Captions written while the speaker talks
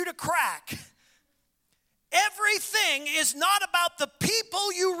to crack. Everything is not about the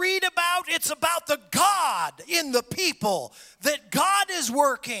people you read about. It's about the God in the people. That God is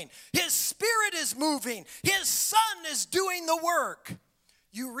working. His Spirit is moving. His Son is doing the work.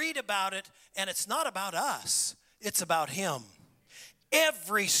 You read about it, and it's not about us. It's about Him.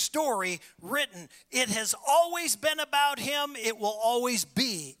 Every story written, it has always been about Him. It will always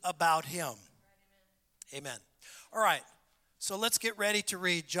be about Him. Amen. All right, so let's get ready to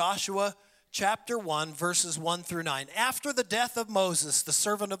read Joshua chapter 1, verses 1 through 9. After the death of Moses, the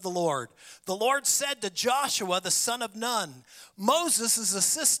servant of the Lord said to Joshua, the son of Nun, Moses'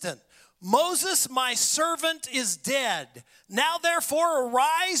 assistant, Moses, my servant, is dead. Now therefore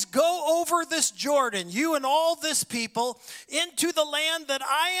arise, go over this Jordan, you and all this people, into the land that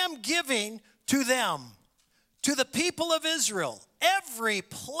I am giving to them, to the people of Israel. Every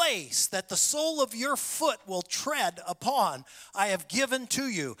place that the sole of your foot will tread upon, I have given to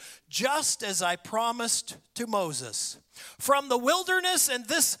you, just as I promised to Moses. From the wilderness and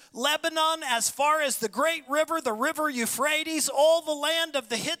this Lebanon, as far as the great river, the river Euphrates, all the land of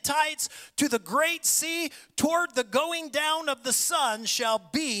the Hittites, to the great sea, toward the going down of the sun, shall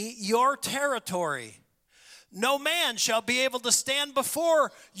be your territory. No man shall be able to stand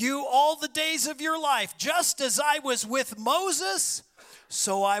before you all the days of your life. Just as I was with Moses,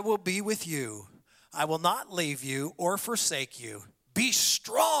 so I will be with you. I will not leave you or forsake you. Be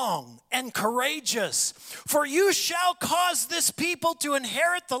strong and courageous, for you shall cause this people to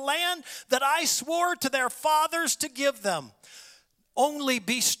inherit the land that I swore to their fathers to give them. Only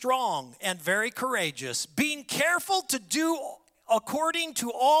be strong and very courageous, being careful to do according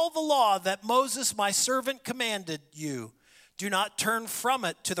to all the law that Moses my servant commanded you. Do not turn from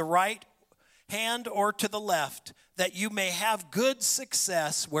it to the right hand or to the left, that you may have good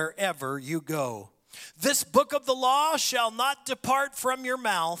success wherever you go. This book of the law shall not depart from your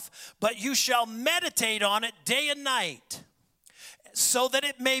mouth, but you shall meditate on it day and night, so that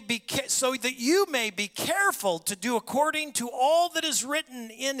you may be careful to do according to all that is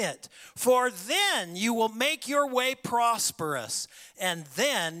written in it. For then you will make your way prosperous, and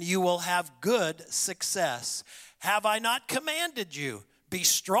then you will have good success. Have I not commanded you? Be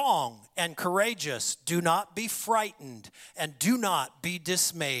strong and courageous. Do not be frightened, and do not be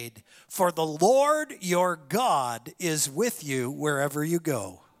dismayed. For the Lord your God is with you wherever you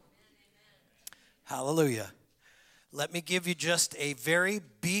go. Hallelujah. Let me give you just a very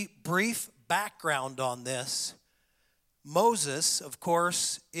brief background on this. Moses, of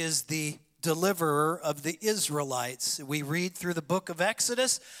course, is the deliverer of the Israelites. We read through the book of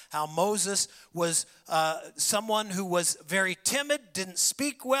Exodus how Moses was someone who was very timid, didn't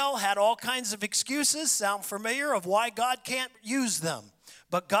speak well, had all kinds of excuses, sound familiar, of why God can't use them.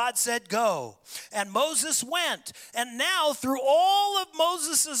 But God said, go. And Moses went. And now, through all of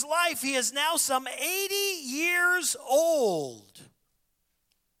Moses' life, he is now some 80 years old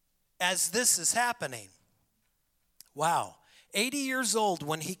as this is happening. Wow. 80 years old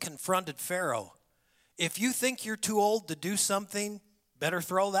when he confronted Pharaoh. If you think you're too old to do something, better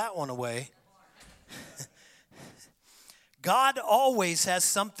throw that one away. God always has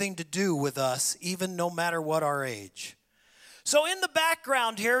something to do with us, even no matter what our age. So in the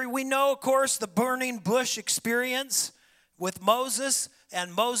background here, we know, of course, the burning bush experience with Moses.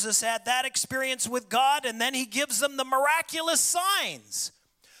 And Moses had that experience with God. And then he gives them the miraculous signs.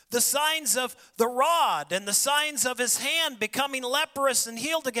 The signs of the rod and the signs of his hand becoming leprous and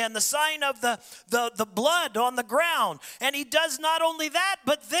healed again. The sign of the blood on the ground. And he does not only that,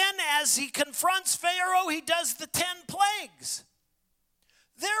 but then as he confronts Pharaoh, he does the 10 plagues.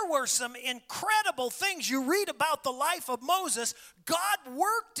 There were some incredible things. You read about the life of Moses. God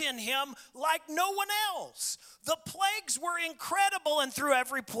worked in him like no one else. The plagues were incredible, and through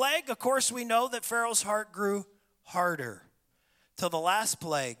every plague, of course, we know that Pharaoh's heart grew harder. Till the last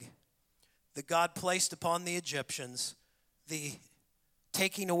plague that God placed upon the Egyptians, the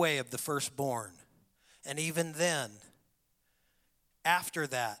taking away of the firstborn. And even then, after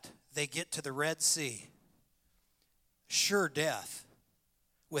that, they get to the Red Sea. Sure death,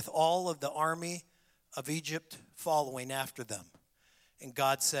 with all of the army of Egypt following after them. And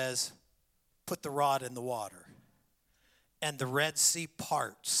God says, put the rod in the water. And the Red Sea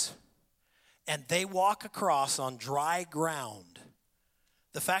parts. And they walk across on dry ground.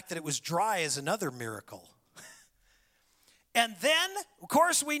 The fact that it was dry is another miracle. And then, of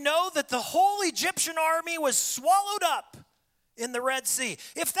course, we know that the whole Egyptian army was swallowed up in the Red Sea.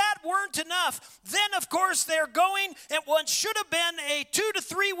 If that weren't enough, then, of course, they're going, and what should have been a 2 to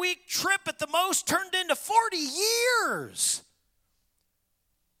 3 week trip at the most turned into 40 years.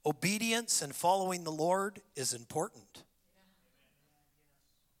 Obedience and following the Lord is important.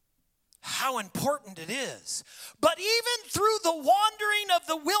 how important it is. But even through the wandering of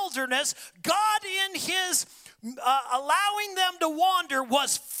the wilderness, God in his allowing them to wander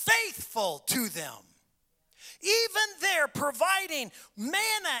was faithful to them. Even there, providing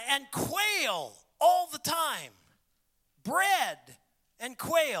manna and quail all the time. Bread and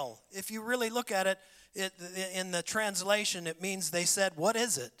quail. If you really look at it, in the translation, it means they said, what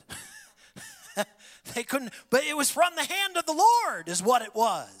is it? They couldn't, but it was from the hand of the Lord is what it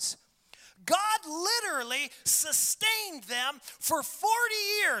was. God literally sustained them for 40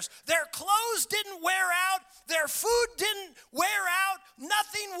 years. Their clothes didn't wear out. Their food didn't wear out.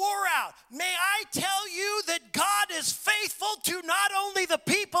 Nothing wore out. May I tell you that God is faithful to not only the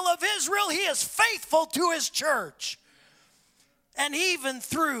people of Israel, he is faithful to his church. And even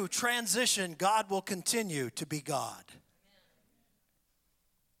through transition, God will continue to be God.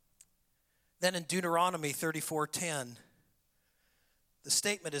 Then in Deuteronomy 34:10, the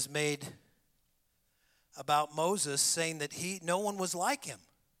statement is made about Moses saying that no one was like him.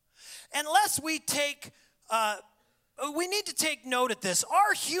 Unless we need to take note at this.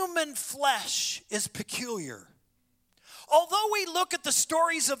 Our human flesh is peculiar. Although we look at the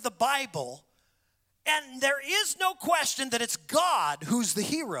stories of the Bible, and there is no question that it's God who's the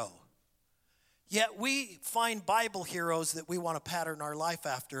hero, yet we find Bible heroes that we want to pattern our life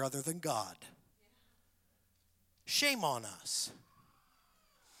after other than God. Shame on us.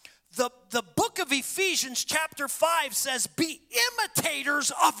 The book of Ephesians chapter 5 says, be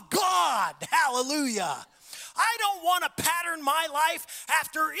imitators of God. Hallelujah. I don't want to pattern my life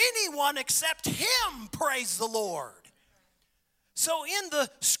after anyone except him, praise the Lord. So in the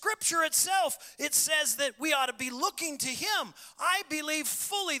scripture itself, it says that we ought to be looking to him. I believe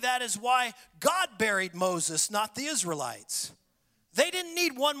fully that is why God buried Moses, not the Israelites. They didn't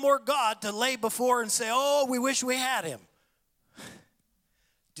need one more God to lay before and say, oh, we wish we had him.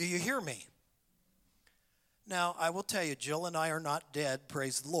 Do you hear me? Now, I will tell you, Jill and I are not dead,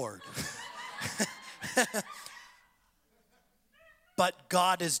 praise the Lord. But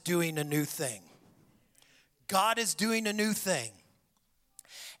God is doing a new thing. God is doing a new thing.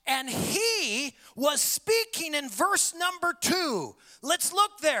 And he was speaking in verse number 2. Let's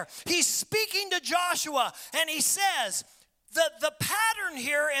look there. He's speaking to Joshua, and he says, the pattern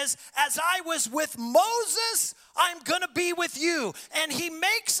here is, as I was with Moses, I'm going to be with you. And he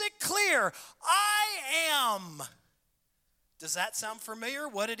makes it clear, I am. Does that sound familiar?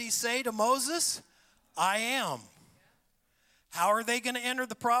 What did he say to Moses? I am. How are they going to enter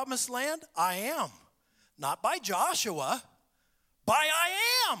the promised land? I am. Not by Joshua, by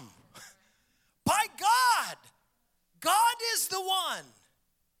I am. By God. God is the one.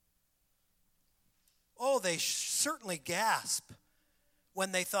 Oh, they certainly gasp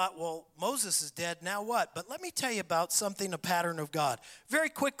when they thought, well, Moses is dead, now what? But let me tell you about something, a pattern of God. Very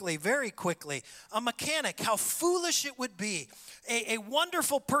quickly, a mechanic, how foolish it would be. A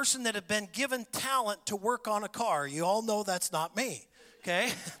wonderful person that had been given talent to work on a car. You all know that's not me,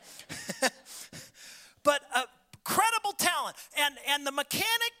 okay? But credible talent. And the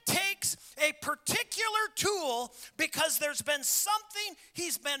mechanic takes a particular tool because there's been something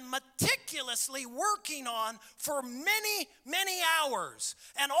he's been meticulously working on for many, many hours.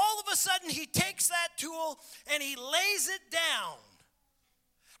 And all of a sudden he takes that tool and he lays it down.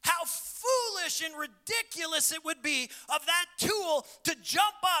 How foolish and ridiculous it would be of that tool to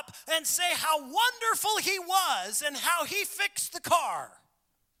jump up and say how wonderful he was and how he fixed the car.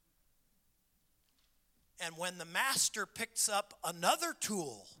 And when the master picks up another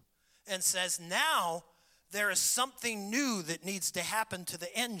tool and says, now there is something new that needs to happen to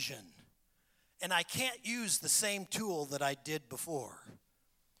the engine, and I can't use the same tool that I did before.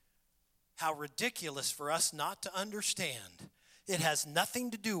 How ridiculous for us not to understand. It has nothing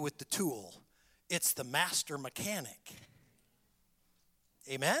to do with the tool. It's the master mechanic.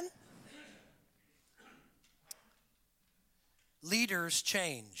 Amen? Leaders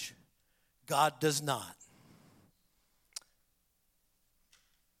change. God does not.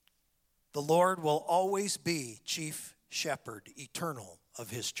 The Lord will always be chief shepherd, eternal, of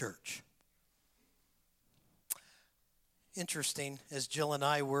his church. Interesting, as Jill and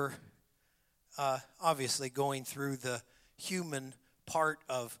I were obviously going through the human part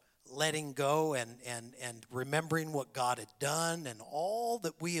of letting go and remembering what God had done and all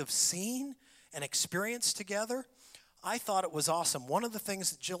that we have seen and experienced together, I thought it was awesome. One of the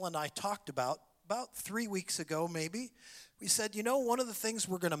things that Jill and I talked about 3 weeks ago maybe, we said, one of the things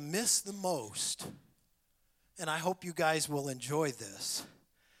we're going to miss the most, and I hope you guys will enjoy this,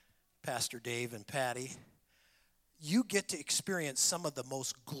 Pastor Dave and Patty, you get to experience some of the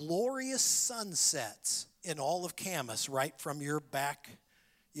most glorious sunsets in all of Camas right from your back,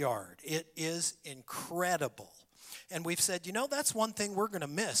 yard. It is incredible. And we've said, that's one thing we're going to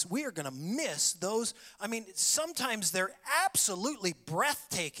miss. We are going to miss those. I mean, sometimes they're absolutely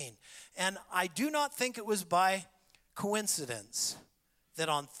breathtaking. And I do not think it was by coincidence that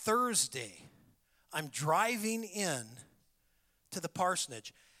on Thursday, I'm driving in to the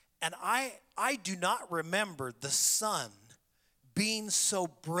parsonage. And I do not remember the sun being so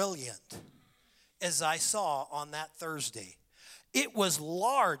brilliant as I saw on that Thursday. It was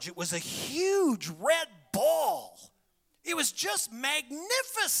large. It was a huge red ball. It was just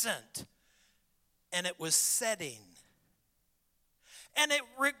magnificent. And it was setting. And it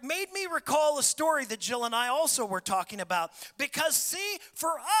made me recall a story that Jill and I also were talking about. Because, see,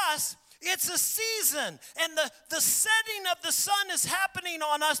 for us, it's a season. And the setting of the sun is happening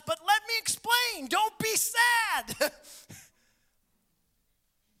on us. But let me explain. Don't be sad.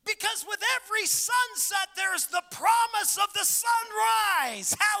 Because with every sunset, there's the promise of the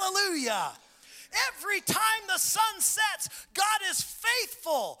sunrise. Hallelujah. Every time the sun sets, God is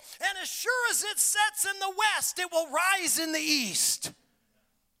faithful. And as sure as it sets in the west, it will rise in the east.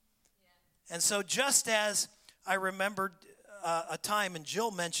 And so just as I remembered a time, and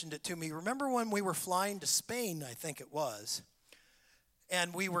Jill mentioned it to me, remember when we were flying to Spain, I think it was,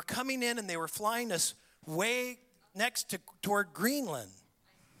 and we were coming in and they were flying us way toward Greenland,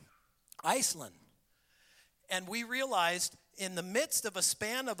 Iceland. And we realized in the midst of a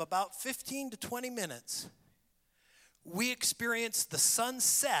span of about 15 to 20 minutes, we experienced the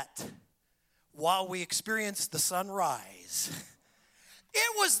sunset while we experienced the sunrise.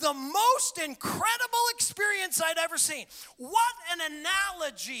 It was the most incredible experience I'd ever seen. What an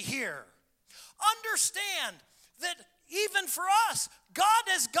analogy here. Understand that even for us, God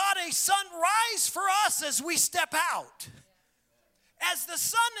has got a sunrise for us as we step out. As the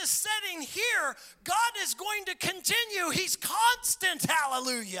sun is setting here, God is going to continue. He's constant,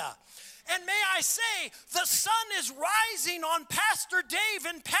 hallelujah. And may I say, the sun is rising on Pastor Dave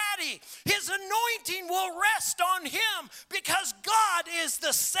and Patty. His anointing will rest on him because God is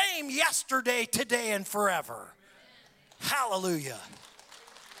the same yesterday, today, and forever. Hallelujah.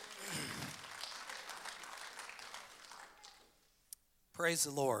 Praise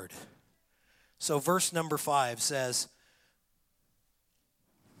the Lord. So verse number 5 says,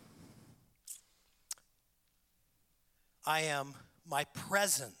 my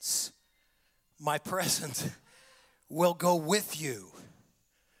presence will go with you.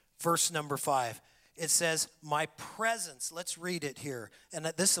 Verse number 5. It says, my presence, let's read it here, and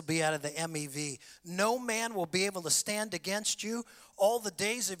this will be out of the MEV. No man will be able to stand against you all the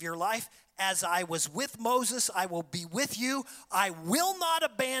days of your life. As I was with Moses, I will be with you. I will not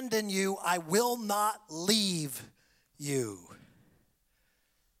abandon you. I will not leave you.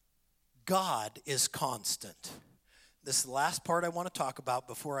 God is constant. This is the last part I want to talk about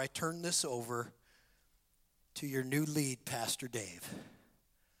before I turn this over to your new lead, Pastor Dave.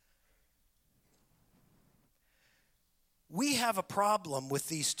 We have a problem with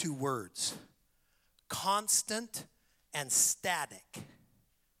these two words, constant and static.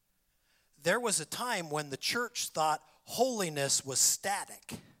 There was a time when the church thought holiness was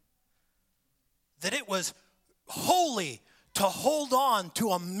static, that it was holy to hold on to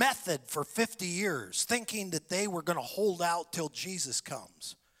a method for 50 years, thinking that they were going to hold out till Jesus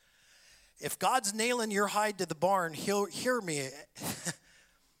comes. If God's nailing your hide to the barn, he'll hear me.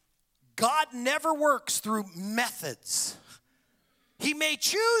 God never works through methods. He may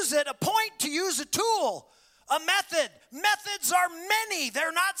choose at a point to use a tool, a method. Methods are many.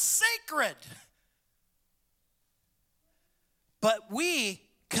 They're not sacred. But we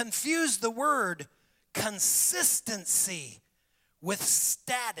confuse the word consistency with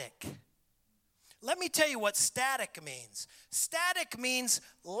static. Let me tell you what static means. Static means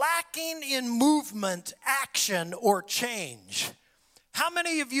lacking in movement, action, or change. How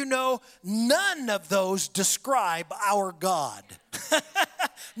many of you know none of those describe our God?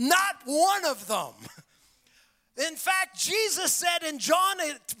 Not one of them. In fact, Jesus said in John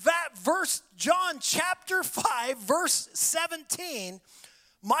chapter 5, verse 17,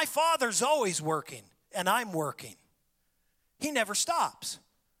 my Father's always working, and I'm working. He never stops.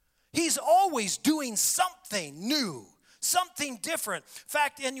 He's always doing something new, something different. In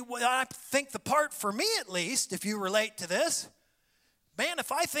fact, and I think the part for me at least, if you relate to this, man,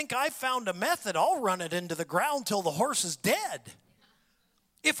 if I think I've found a method, I'll run it into the ground till the horse is dead.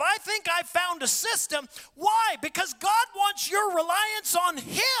 If I think I've found a system, why? Because God wants your reliance on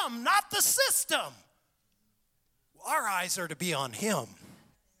Him, not the system. Our eyes are to be on Him.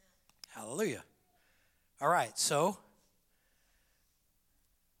 Hallelujah. All right, so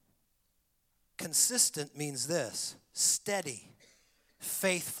consistent means this: steady,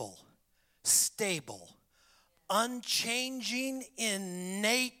 faithful, stable, unchanging in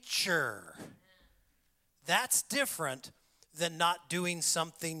nature. That's different than not doing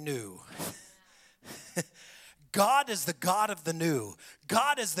something new. God is the God of the new.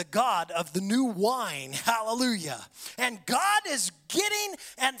 God is the God of the new wine. Hallelujah. And God is getting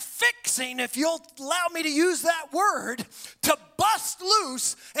and fixing, if you'll allow me to use that word, to bust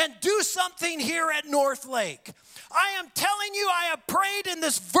loose and do something here at North Lake. I am telling you, I have prayed, and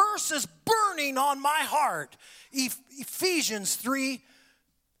this verse is burning on my heart. Ephesians 3,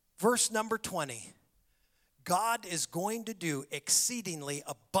 verse number 20. God is going to do exceedingly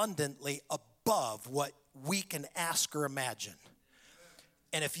abundantly above what we can ask or imagine.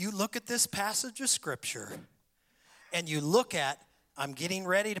 And if you look at this passage of Scripture and you look at, I'm getting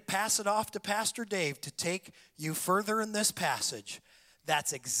ready to pass it off to Pastor Dave to take you further in this passage.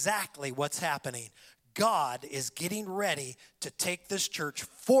 That's exactly what's happening. God is getting ready to take this church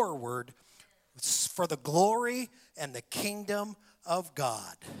forward for the glory and the kingdom of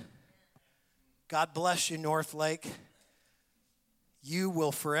God. God bless you, North Lake. You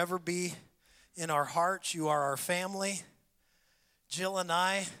will forever be in our hearts. You are our family. Jill and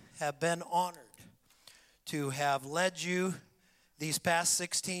I have been honored to have led you these past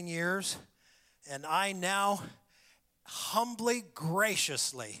 16 years, and I now humbly,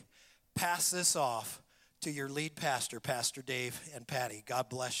 graciously pass this off to your lead pastor, Pastor Dave and Patty. God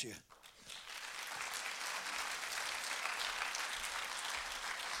bless you.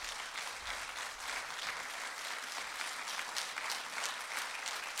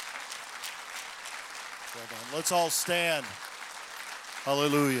 Well done. Let's all stand.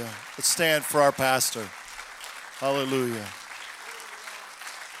 Hallelujah. Let's stand for our pastor. Hallelujah.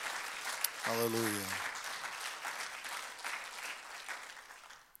 Hallelujah.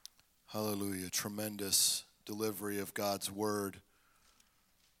 Hallelujah. Tremendous delivery of God's word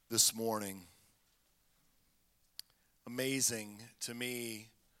this morning. Amazing to me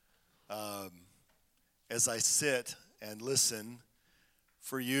as I sit and listen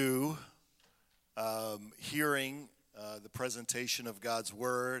for you, hearing the presentation of God's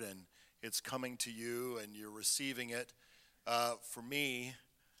word, and it's coming to you and you're receiving it. For me,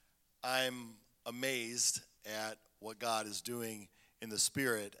 I'm amazed at what God is doing in the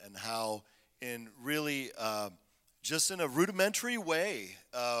Spirit, and how in really just in a rudimentary way,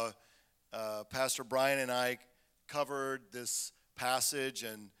 Pastor Brian and I covered this passage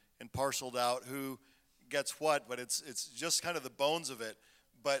and parceled out who gets what, but it's just kind of the bones of it.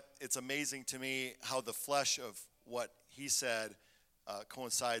 But it's amazing to me how the flesh of what he said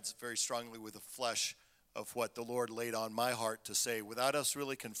coincides very strongly with the flesh of what the Lord laid on my heart to say without us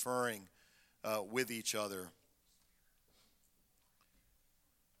really conferring with each other.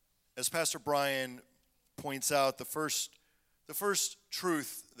 As Pastor Brian points out, the first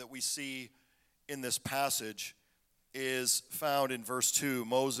truth that we see in this passage is found in verse 2.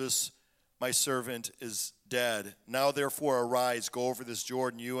 Moses, my servant, is dead. Now therefore arise, go over this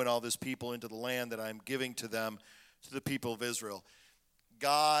Jordan, you and all this people, into the land that I am giving to them, to the people of Israel.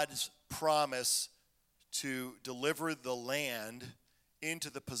 God's promise to deliver the land into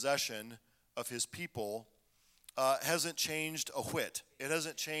the possession of his people hasn't changed a whit. It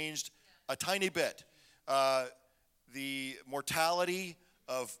hasn't changed a tiny bit. The mortality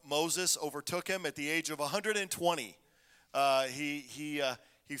of Moses overtook him at the age of 120.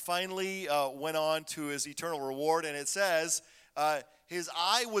 He finally went on to his eternal reward, and it says his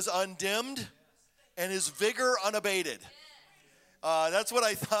eye was undimmed and his vigor unabated. That's what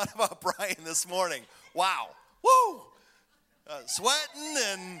I thought about Brian this morning. Wow. Woo! Sweating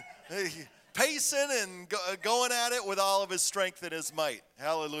and pacing and going at it with all of his strength and his might.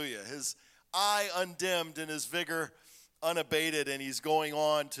 Hallelujah. His eye undimmed and his vigor unabated, and he's going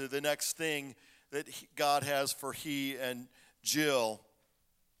on to the next thing that God has for he and Jill.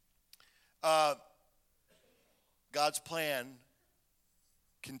 God's plan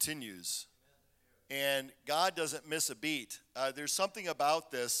continues, and God doesn't miss a beat. There's something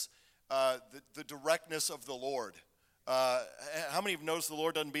about this, the directness of the Lord. How many have noticed the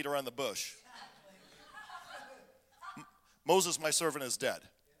Lord doesn't beat around the bush? Moses, my servant, is dead.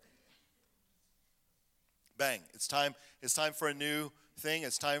 Bang. It's time for a new thing.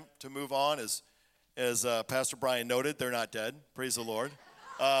 It's time to move on. As Pastor Brian noted, they're not dead. Praise the Lord.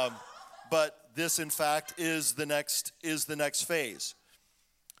 But this, in fact, is the next phase.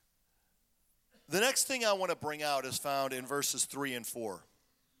 The next thing I want to bring out is found in verses 3 and 4.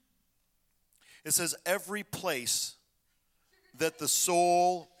 It says, every place that the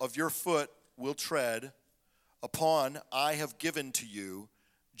sole of your foot will tread upon, I have given to you,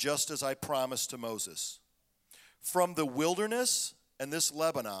 just as I promised to Moses. From the wilderness and this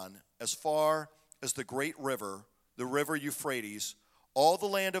Lebanon, as far as the great river, the river Euphrates, all the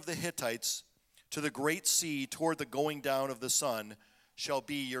land of the Hittites, to the great sea toward the going down of the sun, shall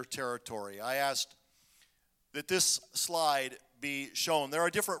be your territory. I asked that this slide be shown. There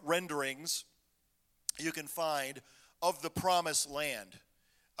are different renderings you can find of the promised land.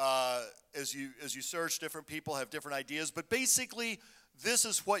 As you search, different people have different ideas, but basically this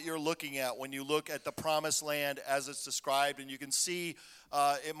is what you're looking at when you look at the promised land as it's described, and you can see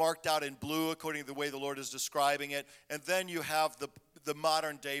it marked out in blue according to the way the Lord is describing it, and then you have the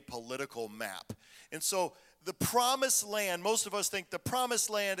modern day political map. And so the promised land, most of us think the promised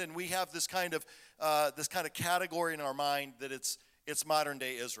land, and we have this kind of category in our mind that it's modern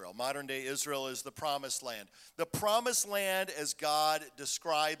day Israel. Modern day Israel is the promised land. The promised land, as God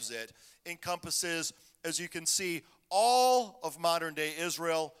describes it, encompasses, as you can see, all of modern day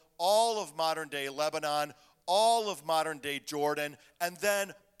Israel, all of modern day Lebanon, all of modern day Jordan, and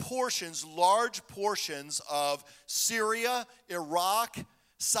then large portions of Syria, Iraq,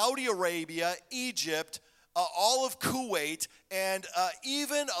 Saudi Arabia, Egypt, all of Kuwait, and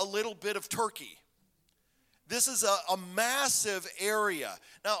even a little bit of Turkey. This is a massive area.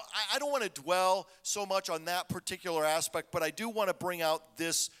 Now, I don't want to dwell so much on that particular aspect, but I do want to bring out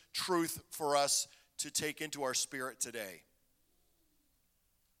this truth for us to take into our spirit today.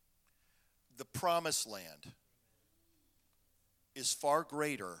 The promised land is far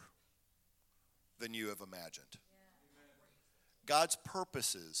greater than you have imagined. God's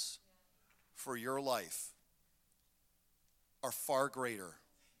purposes for your life are far greater.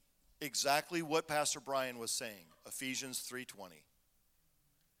 Exactly what Pastor Brian was saying, Ephesians 3:20.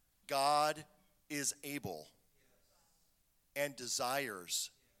 God is able and desires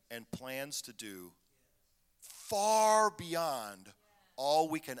and plans to do far beyond all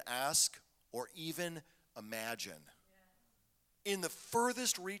we can ask or even imagine. In the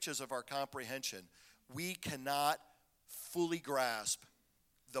furthest reaches of our comprehension, we cannot fully grasp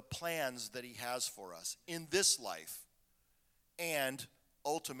the plans that he has for us in this life and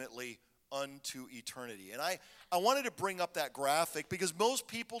ultimately unto eternity. And I wanted to bring up that graphic because most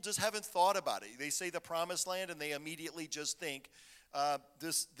people just haven't thought about it. They say the promised land and they immediately just think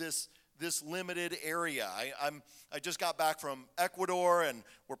this limited area. I just got back from Ecuador, and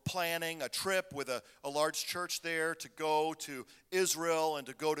we're planning a trip with a large church there to go to Israel and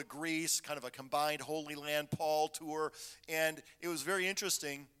to go to Greece, kind of a combined Holy Land Paul tour. And it was very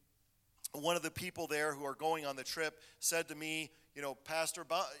interesting. One of the people there who are going on the trip said to me, Pastor,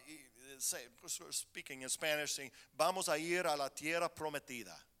 speaking in Spanish, saying, "Vamos a ir a la tierra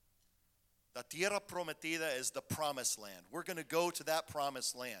prometida." La tierra prometida is the promised land. We're going to go to that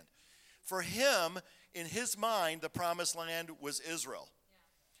promised land. For him, in his mind, the promised land was Israel. Yeah.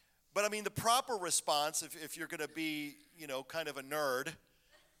 But I mean, the proper response, if you're going to be, kind of a nerd,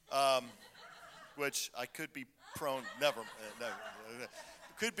 which I could be prone, never,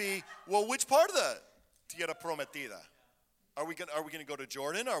 could be, well, which part of the tierra prometida? Are we going to go to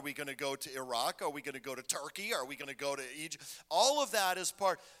Jordan? Are we going to go to Iraq? Are we going to go to Turkey? Are we going to go to Egypt? All of that is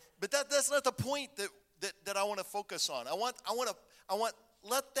part. But that's not the point that I want to focus on. I want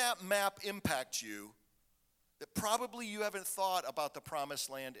let that map impact you. That probably you haven't thought about the promised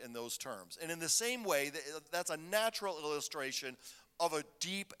land in those terms. And in the same way, that's a natural illustration of a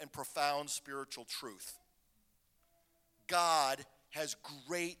deep and profound spiritual truth. God has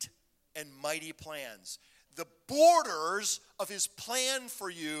great and mighty plans. The borders of his plan for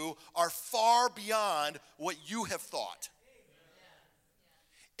you are far beyond what you have thought.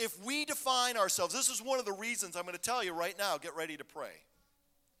 If we define ourselves, this is one of the reasons I'm going to tell you right now, get ready to pray.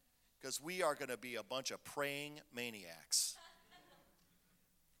 Because we are going to be a bunch of praying maniacs.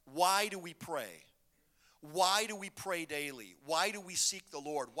 Why do we pray? Why do we pray daily? Why do we seek the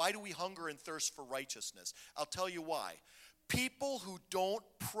Lord? Why do we hunger and thirst for righteousness? I'll tell you why. People who don't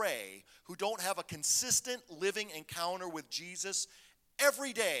pray, who don't have a consistent living encounter with Jesus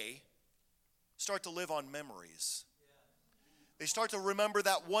every day, start to live on memories. They start to remember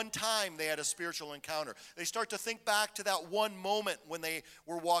that one time they had a spiritual encounter. They start to think back to that one moment when they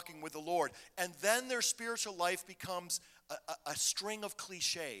were walking with the Lord. And then their spiritual life becomes a string of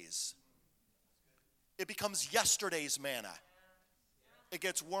cliches. It becomes yesterday's manna. It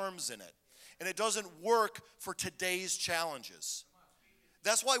gets worms in it. And it doesn't work for today's challenges.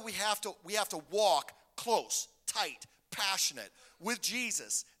 That's why we have to walk close, tight, passionate with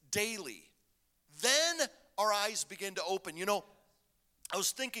Jesus daily. Then our eyes begin to open. I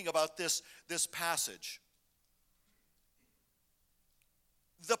was thinking about this passage.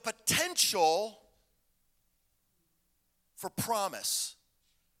 The potential for promise.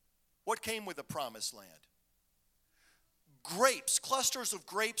 What came with the promised land? grapes, clusters of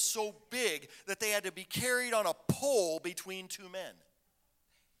grapes so big that they had to be carried on a pole between two men.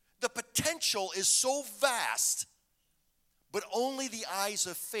 The potential is so vast, but only the eyes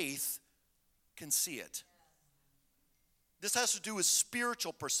of faith can see it. This has to do with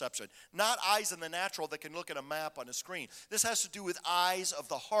spiritual perception, not eyes in the natural that can look at a map on a screen. This has to do with eyes of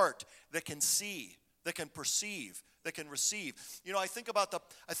the heart that can see, that can perceive, that can receive. You know, I think about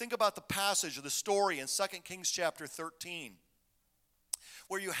the passage of the story in 2 Kings chapter 13,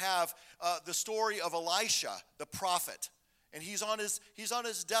 where you have the story of Elisha, the prophet. And he's on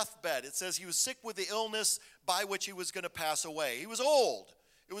his deathbed. It says he was sick with the illness by which he was going to pass away. He was old.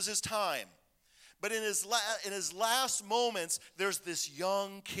 It was his time. But in his last moments, there's this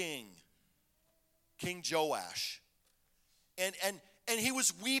young king, King Joash. And he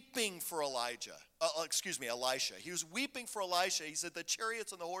was weeping for Elisha. He was weeping for Elisha. He said, the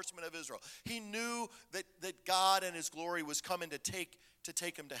chariots and the horsemen of Israel. He knew that God and his glory was coming to take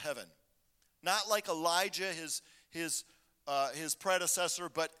him to heaven. Not like Elijah, his predecessor,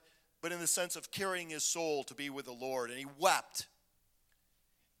 but in the sense of carrying his soul to be with the Lord. And he wept.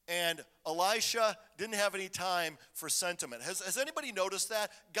 And Elisha didn't have any time for sentiment. Has anybody noticed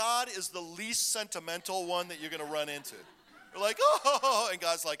that? God is the least sentimental one that you're going to run into. You're like, oh, and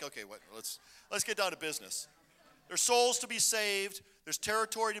God's like, okay, let's get down to business. There's souls to be saved. There's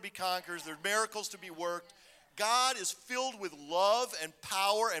territory to be conquered. There's miracles to be worked. God is filled with love and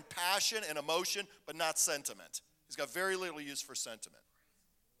power and passion and emotion, but not sentiment. He's got very little use for sentiment.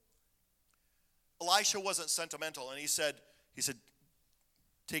 Elisha wasn't sentimental, and he said,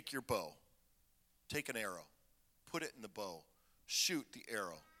 take your bow, take an arrow, put it in the bow, shoot the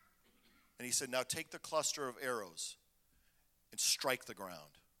arrow. And he said, now take the cluster of arrows and strike the ground.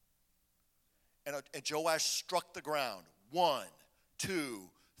 And Joash struck the ground 1, 2,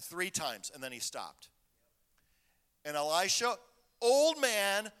 3 times, and then he stopped. And Elisha, old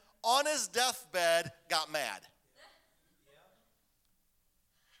man, on his deathbed, got mad.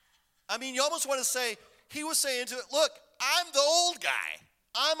 I mean, you almost want to say, he was saying to it, look, I'm the old guy.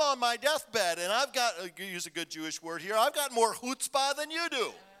 I'm on my deathbed, and I've got, use a good Jewish word here, I've got more chutzpah than you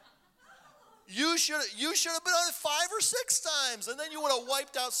do. You should have been on it 5 or 6 times, and then you would have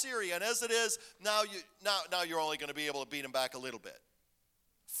wiped out Syria. And as it is, now you're only going to be able to beat him back a little bit.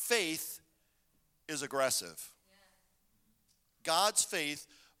 Faith is aggressive. God's faith,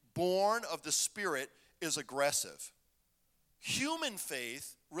 born of the Spirit, is aggressive. Human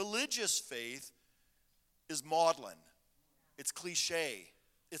faith, religious faith, is maudlin. It's cliche.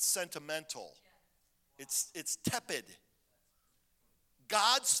 It's sentimental. It's tepid.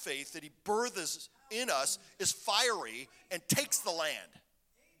 God's faith that he births in us is fiery and takes the land.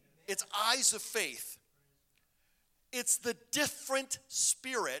 It's eyes of faith. It's the different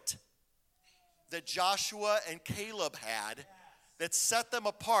spirit that Joshua and Caleb had that set them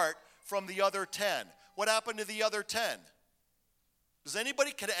apart from the other 10. What happened to the other 10?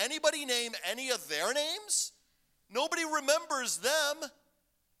 Can anybody name any of their names? Nobody remembers them.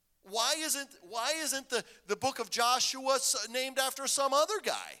 Why isn't the book of Joshua named after some other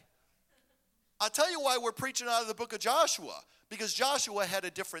guy? I'll tell you why we're preaching out of the book of Joshua. Because Joshua had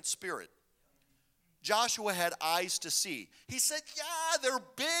a different spirit. Joshua had eyes to see. He said, yeah, they're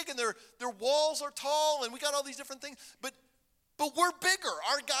big and their walls are tall and we got all these different things. But we're bigger.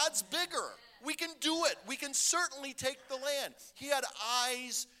 Our God's bigger. We can do it. We can certainly take the land. He had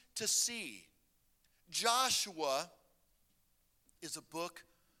eyes to see. Joshua is a book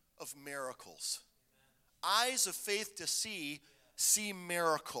of miracles. Eyes of faith to see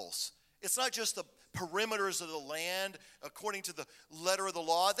miracles. It's not just the perimeters of the land according to the letter of the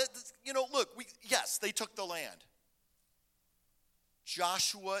law. Yes, they took the land.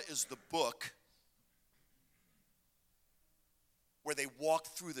 Joshua is the book where they walked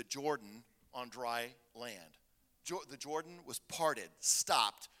through the Jordan on dry land. The Jordan was parted,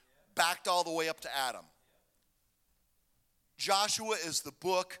 stopped, backed all the way up to Adam. Joshua is the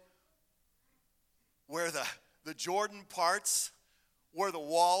book where the Jordan parts, where the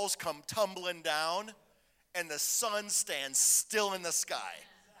walls come tumbling down, and the sun stands still in the sky.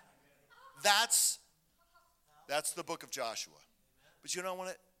 That's the book of Joshua. But I want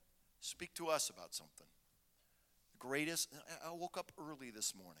to speak to us about something. The greatest, I woke up early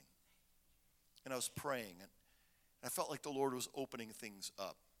this morning, and I was praying, and I felt like the Lord was opening things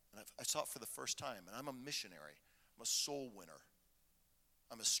up. And I saw it for the first time, and I'm a missionary. I'm a soul winner.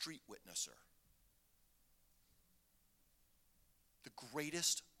 I'm a street witnesser. The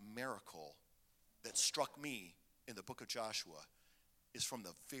greatest miracle that struck me in the book of Joshua is from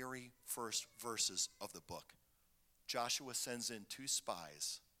the very first verses of the book. Joshua sends in 2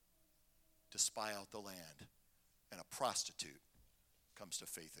 spies to spy out the land. and a prostitute comes to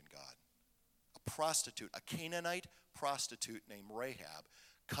faith in God. A prostitute, a Canaanite prostitute named Rahab,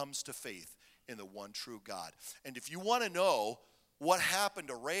 comes to faith in the one true God. And if you want to know what happened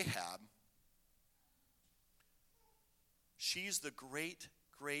to Rahab, she's the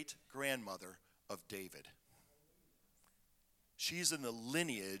great-great-grandmother of David. She's in the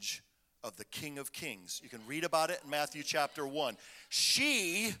lineage of the King of Kings. You can read about it in Matthew chapter 1.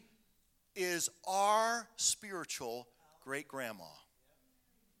 She is our spiritual great-grandma.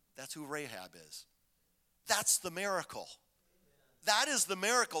 That's who Rahab is. That's the miracle. That is the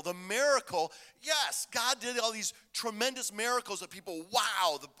miracle. The miracle, yes, God did all these tremendous miracles that people,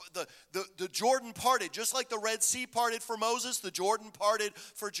 wow, the Jordan parted. Just like the Red Sea parted for Moses, the Jordan parted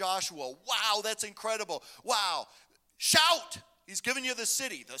for Joshua. Wow, that's incredible. Wow. Shout. He's given you the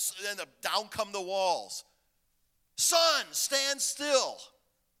city. Then down come the walls. Sun, stand still.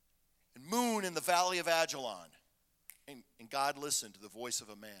 And moon in the valley of Ajalon. And God listened to the voice of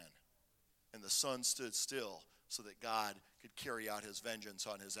a man. And the sun stood still so that God could carry out his vengeance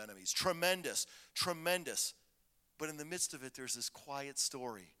on his enemies. Tremendous, tremendous. But in the midst of it, there's this quiet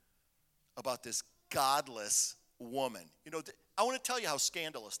story about this godless woman. You know, I want to tell you how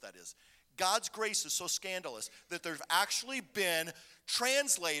scandalous that is. God's grace is so scandalous that there's actually been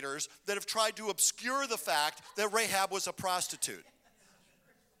translators that have tried to obscure the fact that Rahab was a prostitute.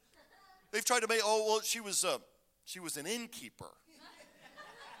 They've tried to make, she was an innkeeper.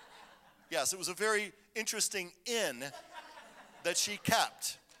 Yes, it was a very interesting inn that she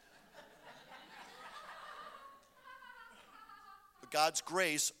kept. But God's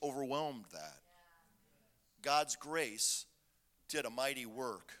grace overwhelmed that. God's grace did a mighty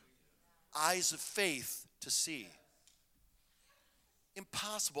work. Eyes of faith to see.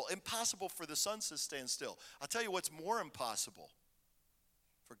 Impossible for the sun to stand still. I'll tell you what's more impossible.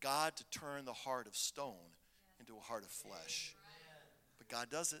 For God to turn the heart of stone into a heart of flesh. But God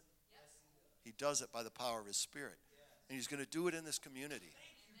does it. He does it by the power of his Spirit. And he's going to do it in this community.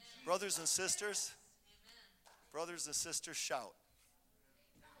 Brothers and sisters, shout.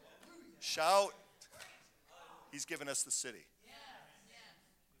 Shout. He's given us the city.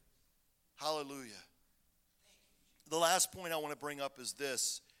 Hallelujah. The last point I want to bring up is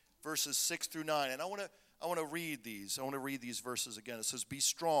this, verses 6 through 9. And I want to read these. I want to read these verses again. It says, "Be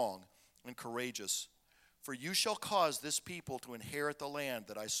strong and courageous, for you shall cause this people to inherit the land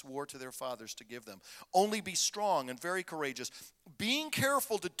that I swore to their fathers to give them. Only be strong and very courageous, being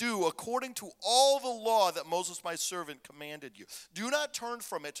careful to do according to all the law that Moses my servant commanded you. Do not turn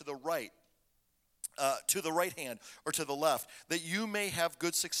from it to the right hand or to the left, that you may have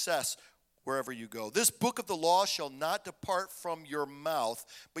good success wherever you go. This book of the law shall not depart from your mouth,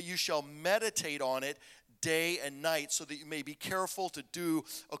 but you shall meditate on it day and night, so that you may be careful to do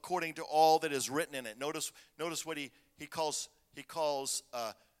according to all that is written in it." Notice what he calls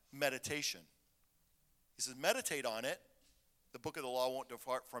meditation. He says, meditate on it. The book of the law won't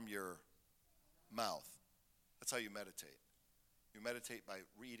depart from your mouth. That's how you meditate. You meditate by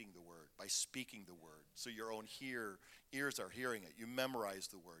reading the word, by speaking the word, so your own ears are hearing it. You memorize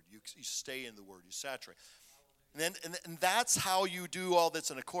the word. You stay in the word. You saturate. And that's how you do all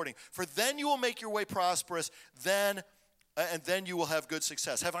that's in according. For then you will make your way prosperous, and then you will have good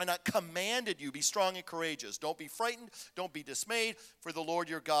success. Have I not commanded you, be strong and courageous? Don't be frightened, don't be dismayed, for the Lord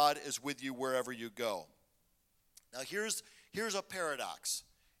your God is with you wherever you go. Now here's a paradox,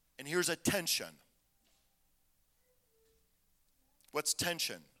 and here's a tension. What's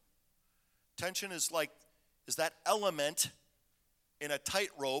tension? Tension is that element in a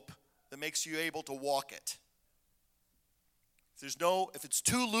tightrope that makes you able to walk it. If it's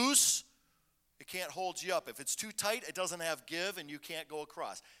too loose, it can't hold you up. If it's too tight, it doesn't have give and you can't go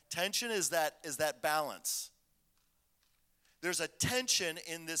across. Tension is that balance. There's a tension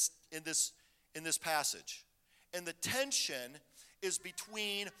in this passage. And the tension is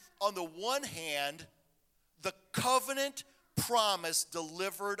between, on the one hand, the covenant promise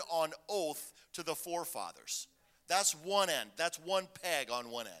delivered on oath to the forefathers. That's one end. That's one peg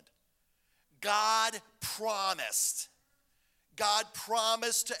on one end. God promised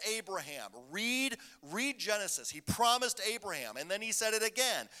to Abraham. Read Genesis. He promised Abraham, and then he said it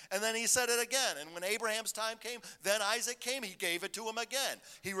again, and then he said it again. And when Abraham's time came, then Isaac came, he gave it to him again.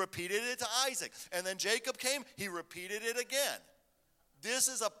 He repeated it to Isaac. And then Jacob came, he repeated it again. This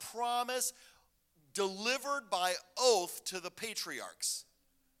is a promise delivered by oath to the patriarchs,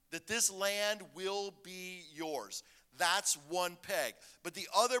 that this land will be yours. That's one peg. But the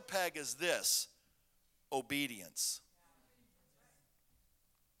other peg is this: obedience.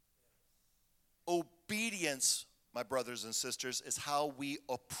 Obedience, my brothers and sisters, is how we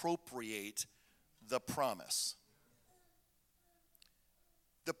appropriate the promise.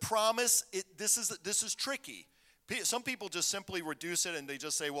 The promise, this is tricky. Some people just simply reduce it and they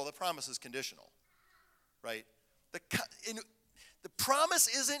just say, well, the promise is conditional, right? The promise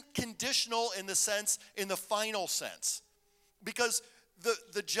isn't conditional in the final sense, because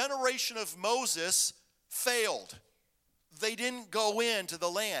the generation of Moses failed. They didn't go into the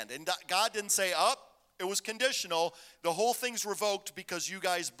land, and God didn't say, it was conditional. The whole thing's revoked because you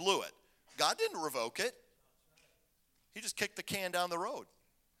guys blew it. God didn't revoke it. He just kicked the can down the road.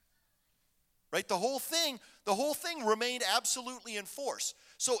 Right? The whole thing remained absolutely in force.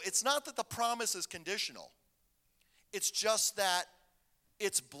 So it's not that the promise is conditional. It's just that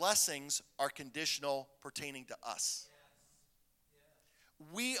its blessings are conditional pertaining to us.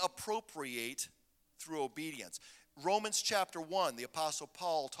 We appropriate through obedience. Romans chapter 1, the Apostle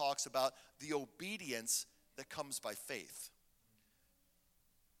Paul talks about the obedience that comes by faith.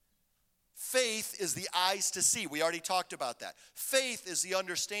 Faith is the eyes to see. We already talked about that. Faith is the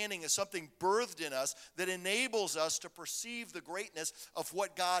understanding of something birthed in us that enables us to perceive the greatness of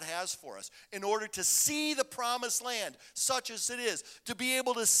what God has for us. In order to see the promised land, such as it is, to be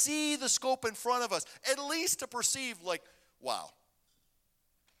able to see the scope in front of us, at least to perceive like, wow,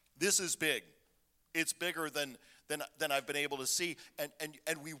 this is big. It's bigger than I've been able to see.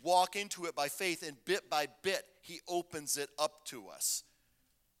 And we walk into it by faith, and bit by bit, he opens it up to us.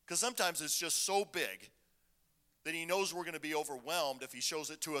 Because sometimes it's just so big that he knows we're going to be overwhelmed if he shows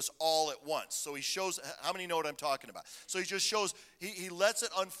it to us all at once. So he shows, how many know what I'm talking about? So he just shows, he lets it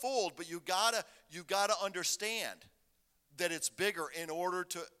unfold, but you gotta understand that it's bigger in order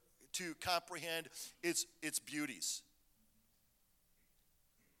to comprehend its beauties.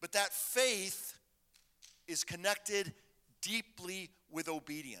 But that faith is connected deeply with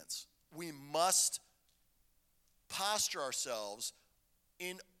obedience. We must posture ourselves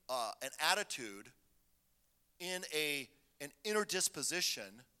in an attitude, in an inner disposition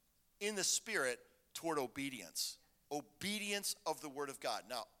in the Spirit toward obedience. Obedience of the Word of God.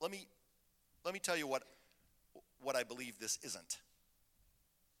 Now, let me tell you what I believe this isn't.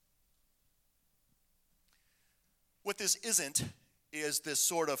 What this isn't is this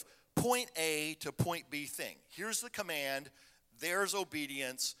sort of point A to point B thing. Here's the command, there's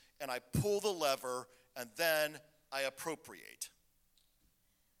obedience, and I pull the lever, and then I appropriate.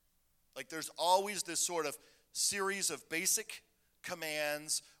 Like there's always this sort of series of basic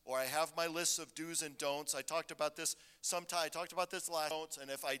commands, or I have my list of do's and don'ts. I talked about this last, and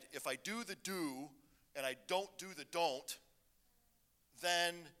if I do the do and I don't do the don't,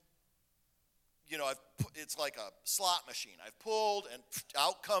 then it's like a slot machine. I've pulled and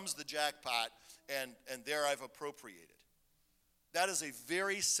out comes the jackpot, and there I've appropriated. That is a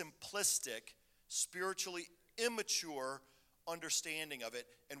very simplistic, spiritually immature understanding of it,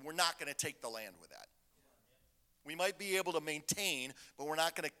 and we're not going to take the land with that. We might be able to maintain, but we're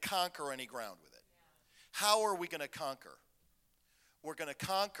not going to conquer any ground with it. How are we going to conquer? We're going to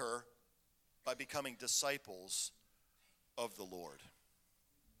conquer by becoming disciples of the Lord.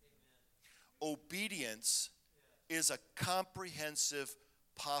 Obedience is a comprehensive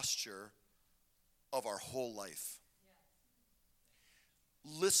posture of our whole life.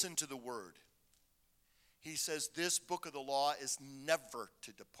 Listen to the word. He says, this book of the law is never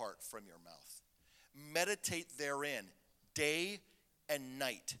to depart from your mouth. Meditate therein day and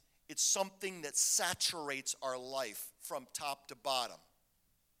night. It's something that saturates our life from top to bottom.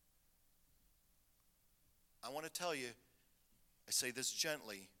 I want to tell you, I say this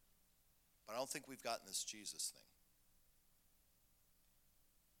gently, but I don't think we've gotten this Jesus thing.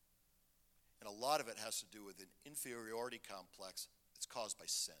 And a lot of it has to do with an inferiority complex that's caused by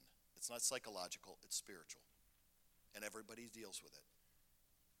sin. It's not psychological, it's spiritual. And everybody deals with it.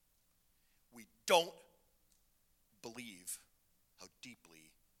 We don't believe how deeply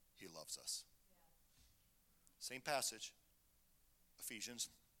he loves us. Same passage, Ephesians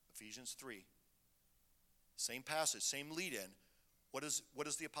 3. Same passage, same lead-in. What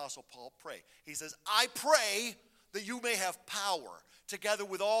does the Apostle Paul pray? He says, I pray that you may have power, together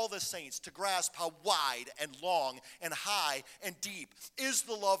with all the saints, to grasp how wide and long and high and deep is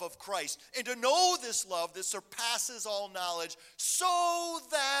the love of Christ, and to know this love that surpasses all knowledge, so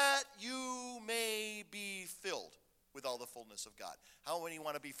that you may be filled with all the fullness of God. How many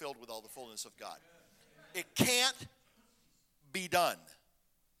want to be filled with all the fullness of God? It can't be done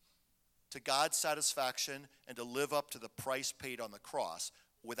to God's satisfaction and to live up to the price paid on the cross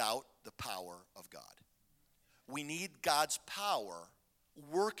without the power of God. We need God's power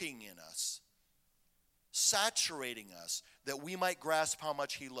working in us, saturating us, that we might grasp how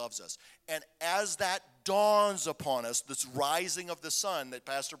much he loves us. And as that dawns upon us, this rising of the sun that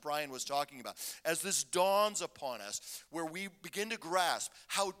Pastor Brian was talking about, as this dawns upon us, where we begin to grasp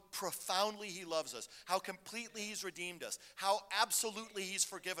how profoundly he loves us, how completely he's redeemed us, how absolutely he's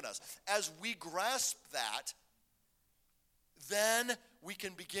forgiven us, as we grasp that, then we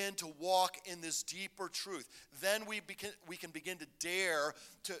can begin to walk in this deeper truth. Then we can begin to dare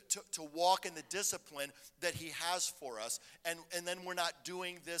to walk in the discipline that he has for us. And then we're not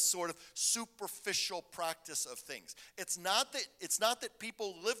doing this sort of superficial practice of things. It's not that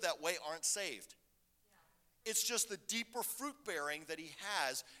people who live that way aren't saved. It's just the deeper fruit bearing that he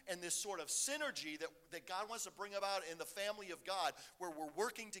has and this sort of synergy that God wants to bring about in the family of God, where we're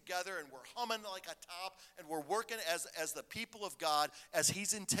working together and we're humming like a top and we're working as the people of God as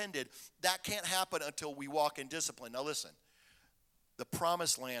he's intended. That can't happen until we walk in discipline. Now listen, the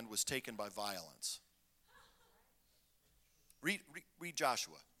promised land was taken by violence. Read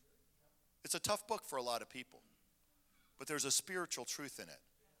Joshua. It's a tough book for a lot of people, but there's a spiritual truth in it.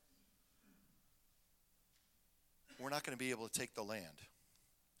 We're not going to be able to take the land.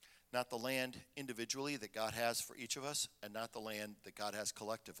 Not the land individually that God has for each of us, and not the land that God has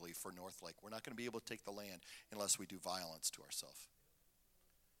collectively for North Lake. We're not going to be able to take the land unless we do violence to ourselves.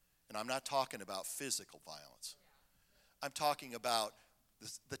 And I'm not talking about physical violence. I'm talking about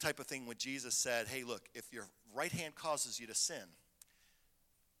the type of thing when Jesus said, hey, look, if your right hand causes you to sin.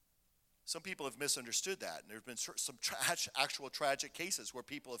 Some people have misunderstood that, and there have been some actual tragic cases where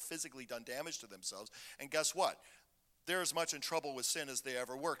people have physically done damage to themselves. And guess what? They're as much in trouble with sin as they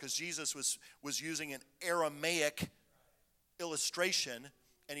ever were, because Jesus was using an Aramaic illustration,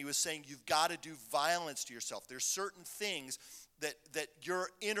 and he was saying you've got to do violence to yourself. There's certain things that your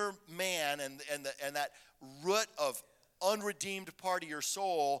inner man and that root of unredeemed part of your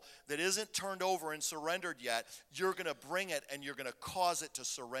soul that isn't turned over and surrendered yet, you're going to bring it and you're going to cause it to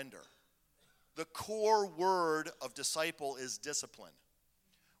surrender. The core word of disciple is discipline.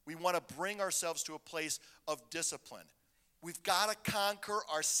 We want to bring ourselves to a place of discipline. We've got to conquer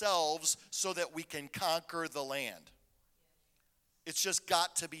ourselves so that we can conquer the land. It's just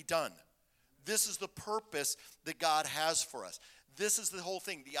got to be done. This is the purpose that God has for us. This is the whole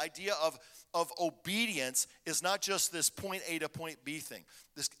thing. The idea of obedience is not just this point A to point B thing.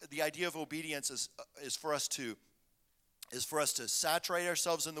 The idea of obedience is for us to saturate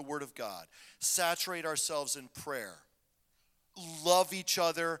ourselves in the Word of God, saturate ourselves in prayer, love each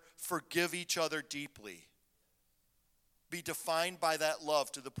other, forgive each other deeply, be defined by that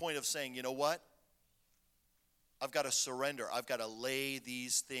love to the point of saying, you know what? I've got to surrender. I've got to lay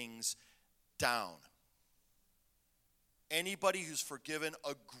these things down. Anybody who's forgiven,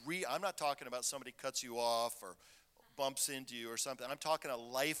 agree. I'm not talking about somebody cuts you off or bumps into you or something. I'm talking a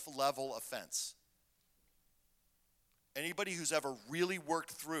life-level offense. Anybody who's ever really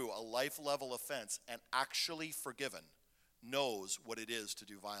worked through a life-level offense and actually forgiven knows what it is to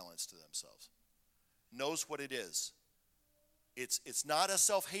do violence to themselves. Knows what it is. It's not a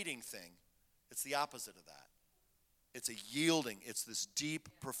self-hating thing. It's the opposite of that. It's a yielding. It's this deep,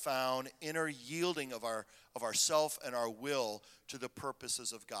 profound, inner yielding of our self and our will to the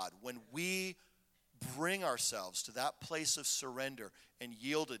purposes of God. When we bring ourselves to that place of surrender and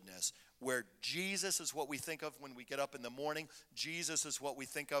yieldedness, where Jesus is what we think of when we get up in the morning, Jesus is what we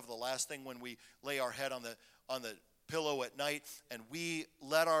think of the last thing when we lay our head on the pillow at night, and we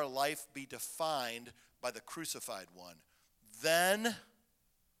let our life be defined by the crucified one, then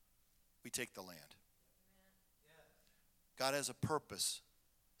we take the land. God has a purpose,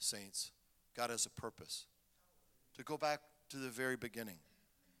 saints. God has a purpose. To go back to the very beginning.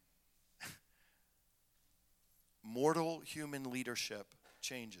 Mortal human leadership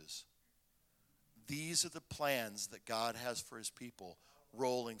changes. These are the plans that God has for his people,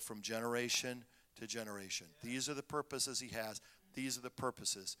 rolling from generation to generation. These are the purposes he has. These are the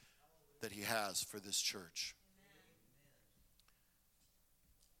purposes that he has for this church.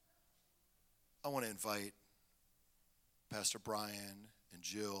 I want to invite Pastor Brian and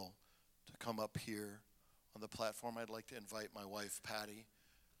Jill to come up here on the platform. I'd like to invite my wife, Patty,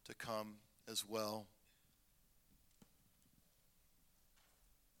 to come as well.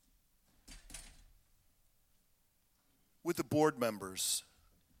 Would the board members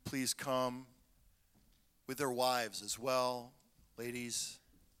please come with their wives as well, ladies?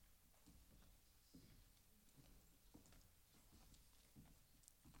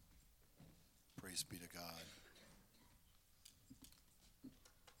 Praise be to God. I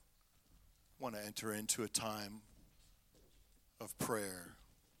want to enter into a time of prayer.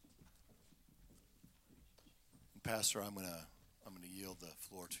 And Pastor, I'm going to yield the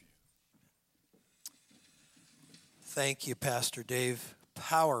floor to you. Thank you, Pastor Dave.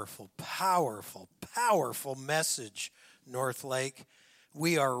 Powerful, powerful, powerful message, Northlake.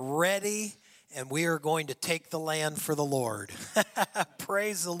 We are ready, and we are going to take the land for the Lord.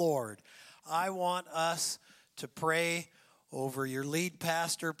 Praise the Lord. I want us to pray over your lead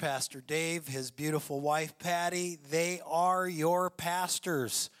pastor, Pastor Dave, his beautiful wife, Patty. They are your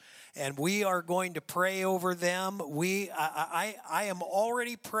pastors, and we are going to pray over them. I am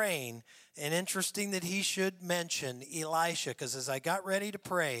already praying, and interesting that he should mention Elisha, because as I got ready to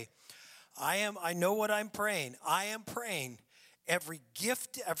pray, I know what I'm praying. I am praying every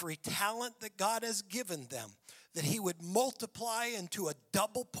gift, every talent that God has given them, that he would multiply into a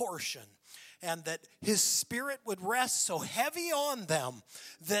double portion, and that his spirit would rest so heavy on them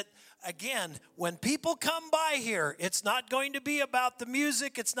that, again, when people come by here, it's not going to be about the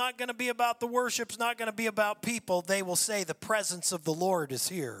music, it's not going to be about the worship, it's not going to be about people. They will say the presence of the Lord is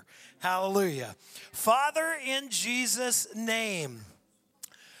here. Hallelujah. Father, in Jesus' name,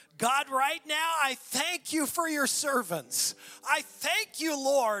 God, right now, I thank you for your servants. I thank you,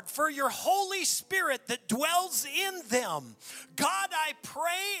 Lord, for your Holy Spirit that dwells in them. God, I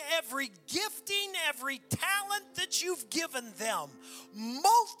pray every gifting, every talent that you've given them,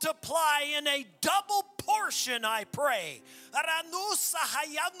 multiply in a double portion, I pray.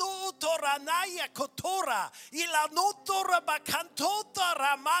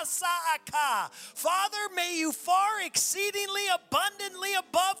 Father, may you far exceedingly abundantly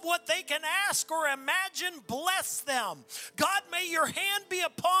above what they can ask or imagine, bless them. God, may your hand be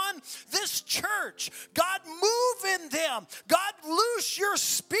upon this church. God, move in them. God, loose your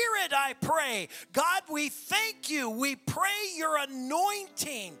spirit, I pray. God, we thank you. We pray your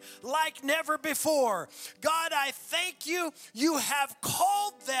anointing like never before. God, I thank you. You have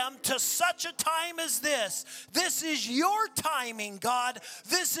called them to such a time as this. This is your timing, God.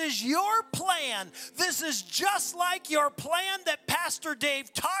 This is your plan. This is just like your plan that Pastor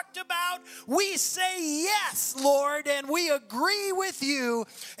Dave talked about. We say yes, Lord, and we agree with you,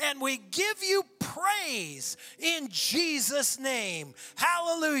 and we give you praise in Jesus' name.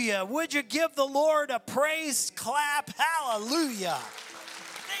 Hallelujah. Would you give the Lord a praise clap? Hallelujah.